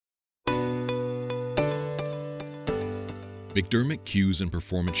McDermott cues and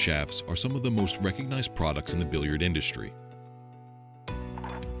performance shafts are some of the most recognized products in the billiard industry.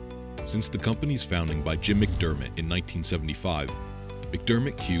 Since the company's founding by Jim McDermott in 1975,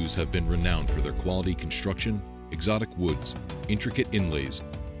 McDermott cues have been renowned for their quality construction, exotic woods, intricate inlays,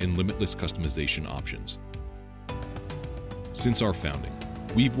 and limitless customization options. Since our founding,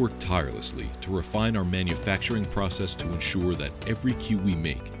 we've worked tirelessly to refine our manufacturing process to ensure that every cue we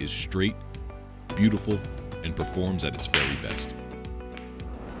make is straight, beautiful, and performs at its very best.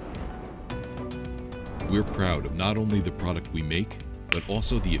 We're proud of not only the product we make, but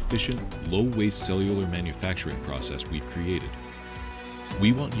also the efficient, low-waste cellular manufacturing process we've created.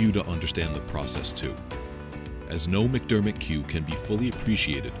 We want you to understand the process too, as no McDermott cue can be fully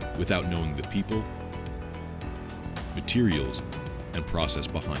appreciated without knowing the people, materials, and process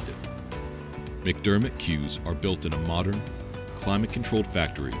behind it. McDermott cues are built in a modern, climate-controlled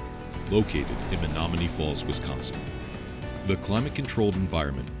factory located in Menominee Falls, Wisconsin. The climate-controlled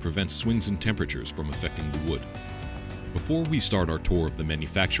environment prevents swings in temperatures from affecting the wood. Before we start our tour of the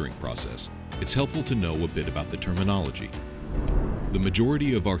manufacturing process, it's helpful to know a bit about the terminology. The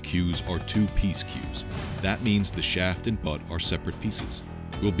majority of our cues are two-piece cues. That means the shaft and butt are separate pieces.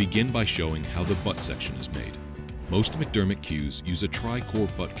 We'll begin by showing how the butt section is made. Most McDermott cues use a tri-core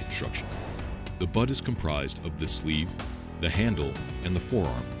butt construction. The butt is comprised of the sleeve, the handle, and the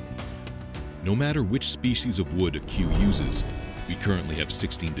forearm. No matter which species of wood a cue uses, we currently have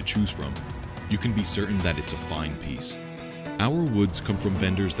 16 to choose from, you can be certain that it's a fine piece. Our woods come from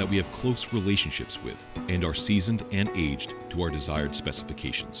vendors that we have close relationships with and are seasoned and aged to our desired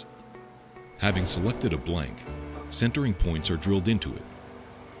specifications. Having selected a blank, centering points are drilled into it,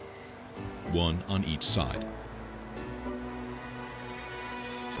 one on each side.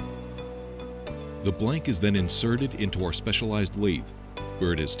 The blank is then inserted into our specialized lathe,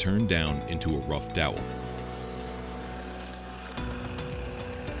 where it is turned down into a rough dowel.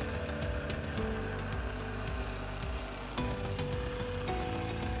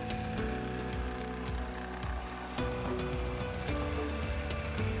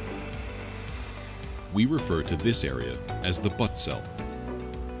 We refer to this area as the butt cell.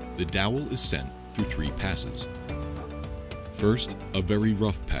 The dowel is sent through 3 passes. First, a very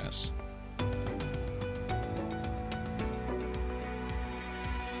rough pass.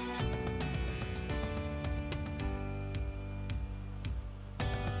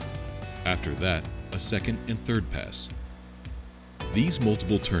 After that, a second and third pass. These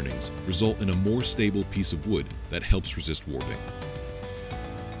multiple turnings result in a more stable piece of wood that helps resist warping.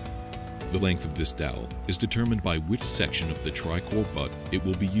 The length of this dowel is determined by which section of the tri-core butt it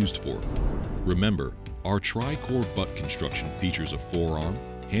will be used for. Remember, our tri-core butt construction features a forearm,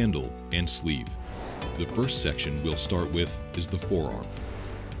 handle, and sleeve. The first section we'll start with is the forearm.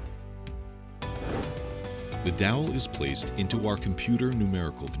 The dowel is placed into our computer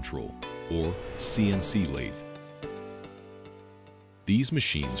numerical control, or CNC lathe. These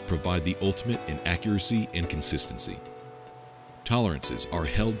machines provide the ultimate in accuracy and consistency. Tolerances are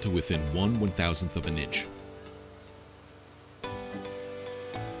held to within 1/1000th of an inch.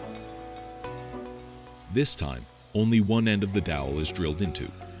 This time, only one end of the dowel is drilled into.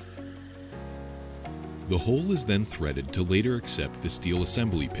 The hole is then threaded to later accept the steel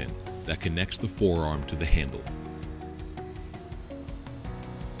assembly pin that connects the forearm to the handle.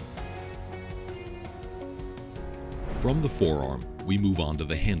 From the forearm, we move on to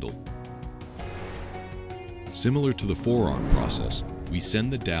the handle. Similar to the forearm process, we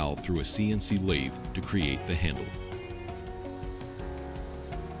send the dowel through a CNC lathe to create the handle.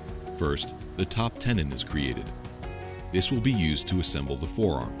 First, the top tenon is created. This will be used to assemble the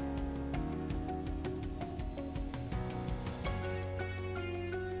forearm.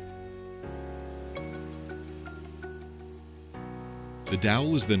 The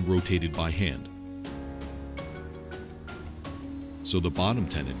dowel is then rotated by hand, so the bottom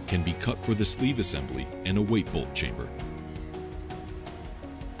tenon can be cut for the sleeve assembly and a weight bolt chamber.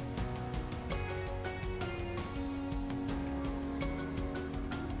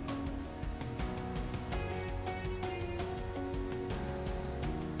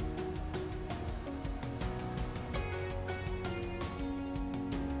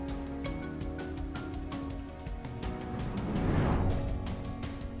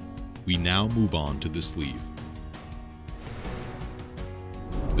 We now move on to the sleeve.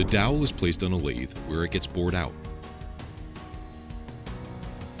 The dowel is placed on a lathe where it gets bored out.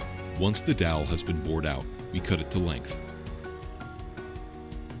 Once the dowel has been bored out, we cut it to length.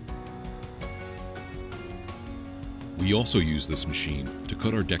 We also use this machine to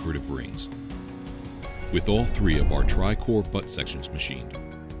cut our decorative rings. With all 3 of our tri-core butt sections machined,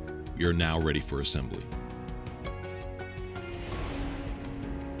 we are now ready for assembly.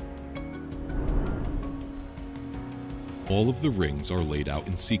 All of the rings are laid out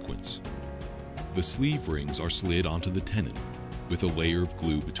in sequence. The sleeve rings are slid onto the tenon with a layer of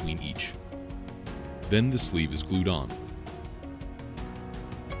glue between each. Then the sleeve is glued on.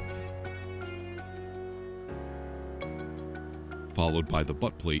 Followed by the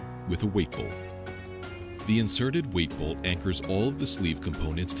butt plate with a weight bolt. The inserted weight bolt anchors all of the sleeve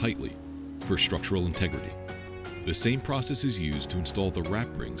components tightly for structural integrity. The same process is used to install the wrap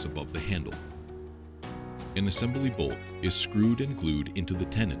rings above the handle. An assembly bolt is screwed and glued into the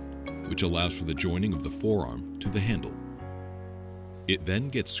tenon, which allows for the joining of the forearm to the handle. It then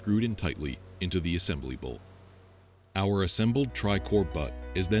gets screwed in tightly into the assembly bolt. Our assembled tri-core butt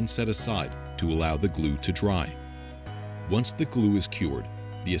is then set aside to allow the glue to dry. Once the glue is cured,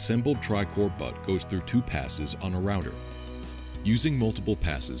 the assembled tri-core butt goes through 2 passes on a router. Using multiple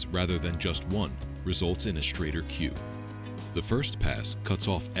passes rather than just one results in a straighter cue. The first pass cuts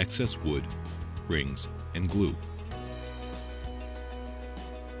off excess wood, rings, and glue.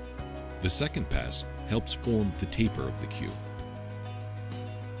 The second pass helps form the taper of the cue.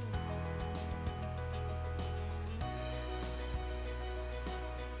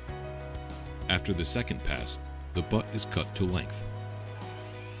 After the second pass, the butt is cut to length.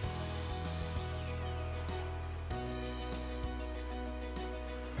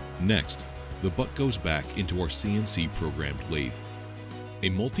 Next, the butt goes back into our CNC programmed lathe. A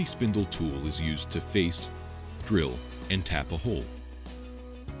multi-spindle tool is used to face, drill, and tap a hole.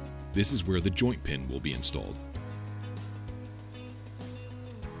 This is where the joint pin will be installed.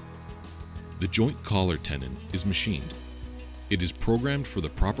 The joint collar tenon is machined. It is programmed for the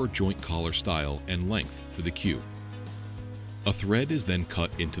proper joint collar style and length for the cue. A thread is then cut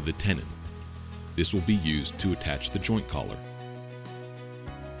into the tenon. This will be used to attach the joint collar.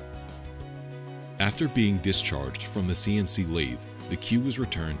 After being discharged from the CNC lathe, the cue is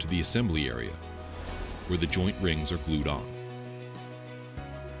returned to the assembly area, where the joint rings are glued on.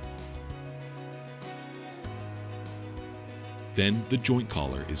 Then the joint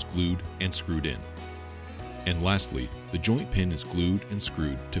collar is glued and screwed in. And lastly, the joint pin is glued and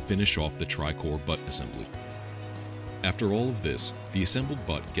screwed to finish off the tri-core butt assembly. After all of this, the assembled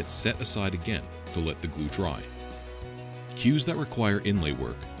butt gets set aside again to let the glue dry. Cues that require inlay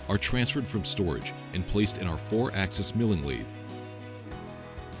work are transferred from storage and placed in our 4-axis milling lathe,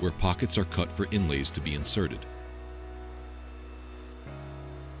 where pockets are cut for inlays to be inserted.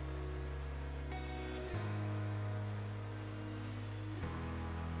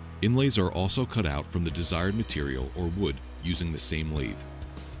 Inlays are also cut out from the desired material or wood using the same lathe.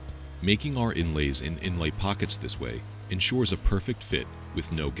 Making our inlays in inlay pockets this way ensures a perfect fit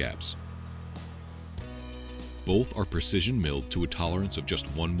with no gaps. Both are precision milled to a tolerance of just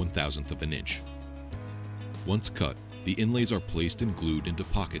 1/1000th of an inch. Once cut, the inlays are placed and glued into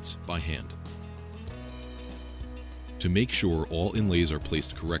pockets by hand. To make sure all inlays are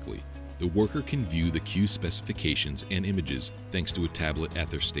placed correctly, the worker can view the cue specifications and images thanks to a tablet at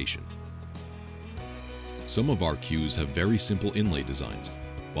their station. Some of our cues have very simple inlay designs,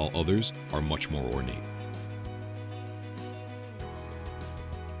 while others are much more ornate.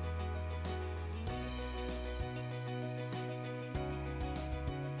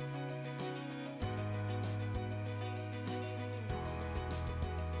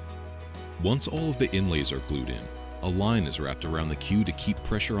 Once all of the inlays are glued in, a line is wrapped around the cue to keep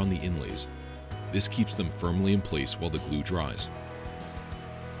pressure on the inlays. This keeps them firmly in place while the glue dries.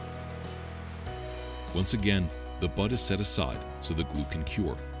 Once again, the butt is set aside so the glue can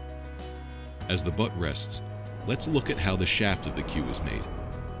cure. As the butt rests, let's look at how the shaft of the cue is made.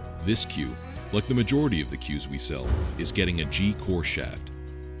 This cue, like the majority of the cues we sell, is getting a G-core shaft.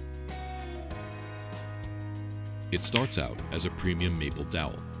 It starts out as a premium maple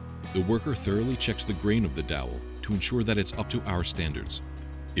dowel. The worker thoroughly checks the grain of the dowel to ensure that it's up to our standards.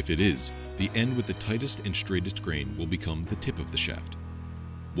 If it is, the end with the tightest and straightest grain will become the tip of the shaft.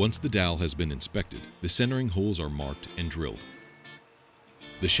 Once the dowel has been inspected, the centering holes are marked and drilled.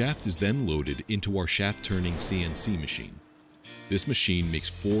 The shaft is then loaded into our shaft-turning CNC machine. This machine makes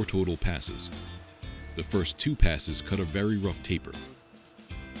 4 total passes. The first 2 passes cut a very rough taper.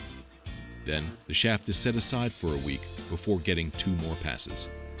 Then, the shaft is set aside for a week before getting 2 more passes.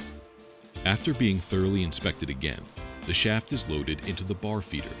 After being thoroughly inspected again, the shaft is loaded into the bar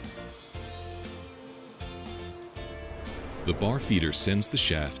feeder. The bar feeder sends the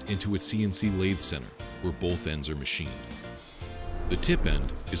shaft into its CNC lathe center, where both ends are machined. The tip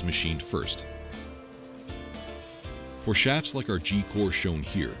end is machined first. For shafts like our G-core shown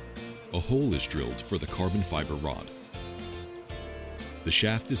here, a hole is drilled for the carbon fiber rod. The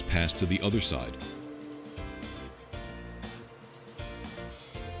shaft is passed to the other side,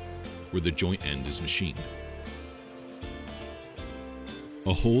 where the joint end is machined.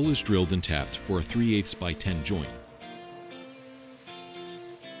 A hole is drilled and tapped for a 3/8 by 10 joint.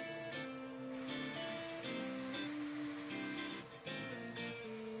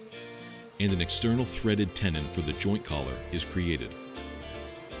 And an external threaded tenon for the joint collar is created.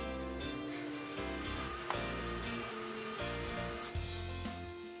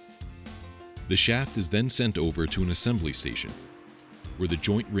 The shaft is then sent over to an assembly station, where the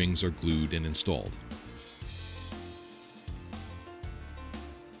joint rings are glued and installed.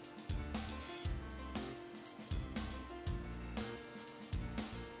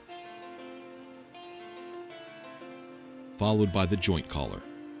 Followed by the joint collar.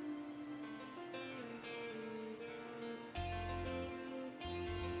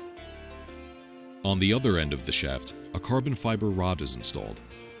 On the other end of the shaft, a carbon fiber rod is installed.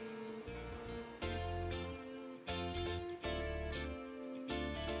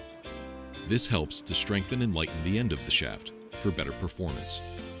 This helps to strengthen and lighten the end of the shaft for better performance.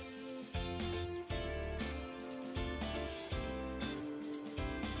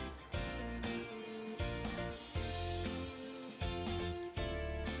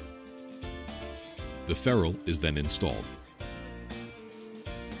 The ferrule is then installed,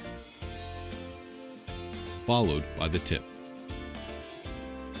 followed by the tip.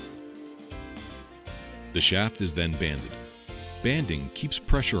 The shaft is then banded. Banding keeps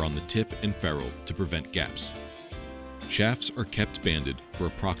pressure on the tip and ferrule to prevent gaps. Shafts are kept banded for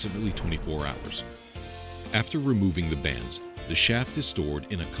approximately 24 hours. After removing the bands, the shaft is stored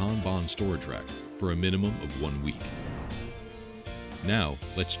in a Kanban storage rack for a minimum of 1 week. Now,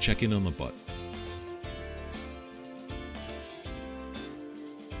 let's check in on the butt.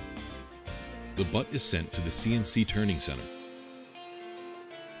 The butt is sent to the CNC turning center,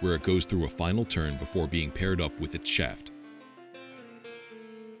 where it goes through a final turn before being paired up with its shaft.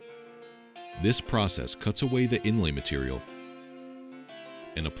 This process cuts away the inlay material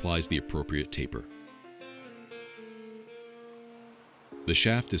and applies the appropriate taper. The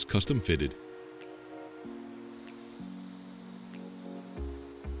shaft is custom fitted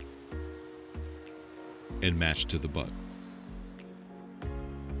and matched to the butt.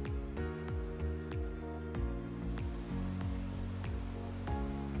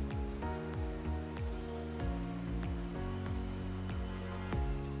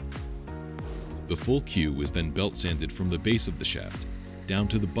 The full cue is then belt sanded from the base of the shaft down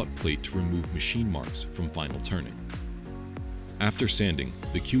to the butt plate to remove machine marks from final turning. After sanding,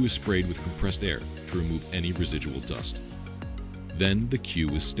 the cue is sprayed with compressed air to remove any residual dust. Then the cue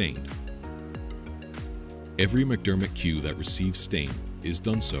is stained. Every McDermott Cue that receives stain is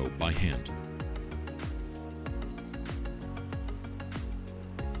done so by hand.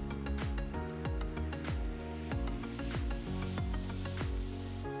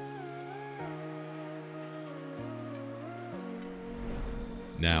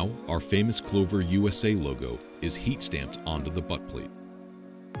 Now, our famous Clover USA logo is heat stamped onto the butt plate.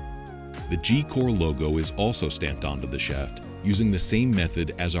 The G-Core logo is also stamped onto the shaft using the same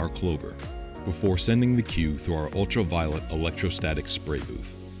method as our Clover, before sending the cue through our ultraviolet electrostatic spray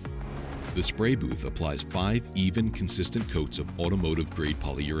booth. The spray booth applies 5 even, consistent coats of automotive-grade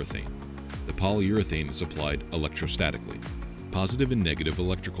polyurethane. The polyurethane is applied electrostatically. Positive and negative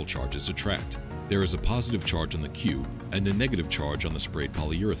electrical charges attract. There is a positive charge on the cue and a negative charge on the sprayed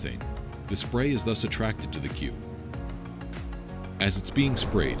polyurethane. The spray is thus attracted to the cue. As it's being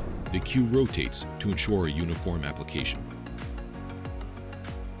sprayed, the cue rotates to ensure a uniform application.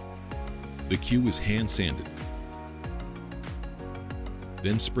 The cue is hand sanded,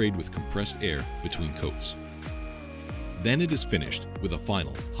 then sprayed with compressed air between coats. Then it is finished with a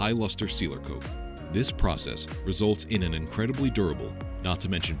final high luster sealer coat. This process results in an incredibly durable, not to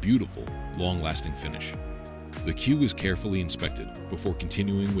mention beautiful, long-lasting finish. The cue is carefully inspected before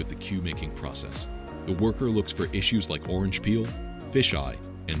continuing with the cue making process. The worker looks for issues like orange peel, fisheye,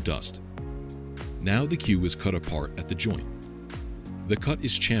 and dust. Now the cue is cut apart at the joint. The cut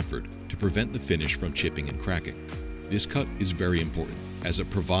is chamfered to prevent the finish from chipping and cracking. This cut is very important as it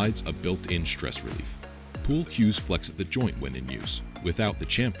provides a built-in stress relief. Pool cues flex at the joint when in use. Without the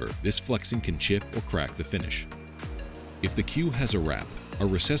chamfer, this flexing can chip or crack the finish. If the cue has a wrap, a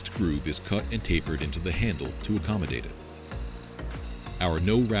recessed groove is cut and tapered into the handle to accommodate it. Our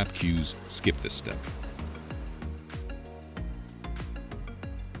no-wrap cues skip this step.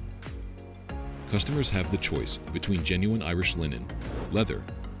 Customers have the choice between genuine Irish linen, leather,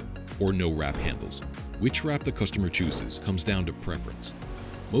 or no-wrap handles. Which wrap the customer chooses comes down to preference.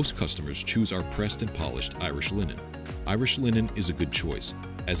 Most customers choose our pressed and polished Irish linen. Irish linen is a good choice,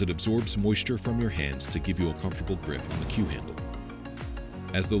 as it absorbs moisture from your hands to give you a comfortable grip on the cue handle.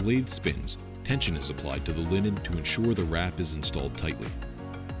 As the lathe spins, tension is applied to the linen to ensure the wrap is installed tightly.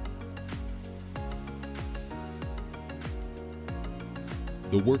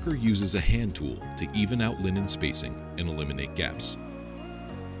 The worker uses a hand tool to even out linen spacing and eliminate gaps.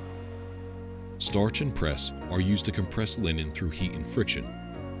 Starch and press are used to compress linen through heat and friction,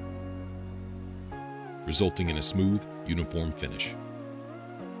 resulting in a smooth, uniform finish.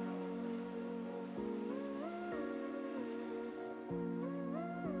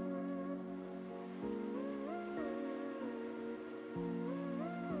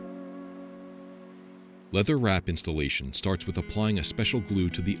 Leather wrap installation starts with applying a special glue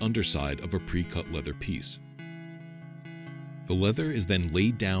to the underside of a pre-cut leather piece. The leather is then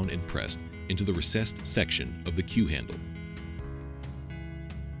laid down and pressed into the recessed section of the cue handle.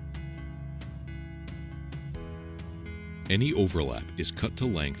 Any overlap is cut to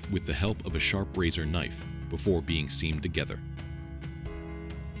length with the help of a sharp razor knife before being seamed together.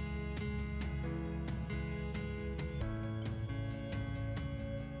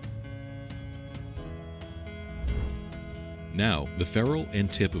 Now, the ferrule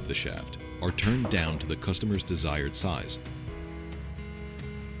and tip of the shaft are turned down to the customer's desired size.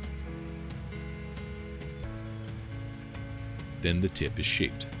 Then the tip is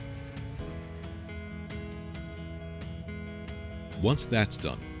shaped. Once that's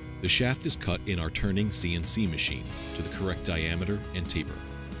done, the shaft is cut in our turning CNC machine to the correct diameter and taper.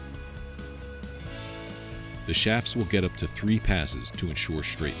 The shafts will get up to 3 passes to ensure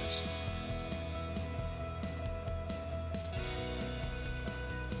straightness.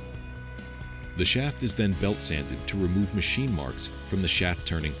 The shaft is then belt sanded to remove machine marks from the shaft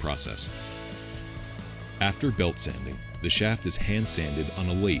turning process. After belt sanding, the shaft is hand sanded on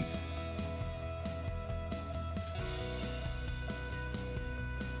a lathe.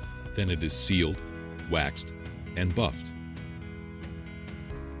 Then it is sealed, waxed, and buffed.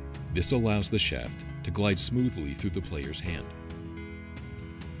 This allows the shaft to glide smoothly through the player's hand.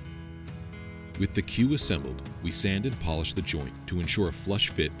 With the cue assembled, we sand and polish the joint to ensure a flush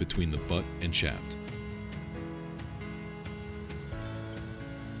fit between the butt and shaft.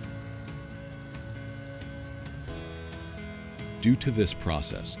 Due to this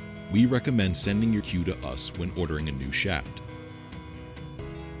process, we recommend sending your cue to us when ordering a new shaft.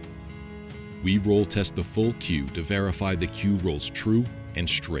 We roll test the full cue to verify the cue rolls true and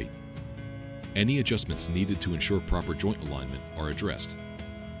straight. Any adjustments needed to ensure proper joint alignment are addressed.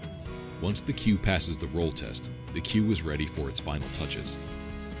 Once the cue passes the roll test, the cue is ready for its final touches.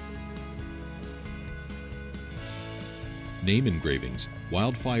 Name engravings,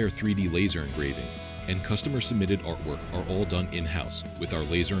 wildfire 3D laser engraving, and customer-submitted artwork are all done in-house with our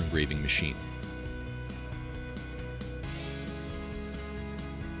laser engraving machine.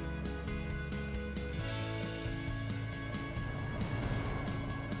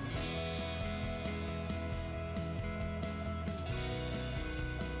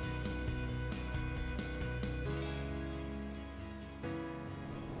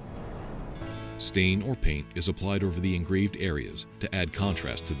 Stain or paint is applied over the engraved areas to add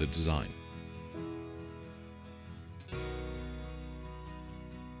contrast to the design.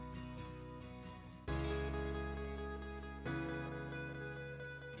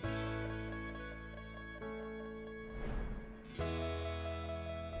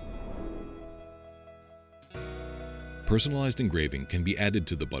 Personalized engraving can be added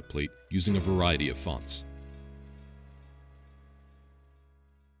to the butt plate using a variety of fonts.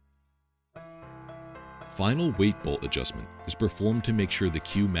 Final weight bolt adjustment is performed to make sure the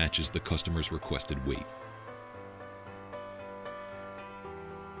cue matches the customer's requested weight.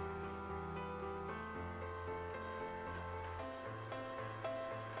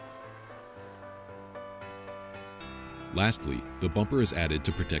 Lastly, the bumper is added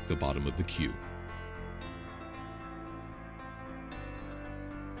to protect the bottom of the cue.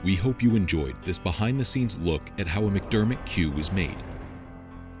 We hope you enjoyed this behind-the-scenes look at how a McDermott Cue is made.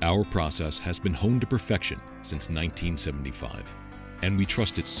 Our process has been honed to perfection since 1975, and we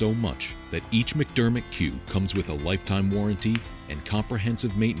trust it so much that each McDermott Cue comes with a lifetime warranty and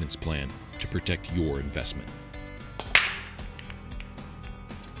comprehensive maintenance plan to protect your investment.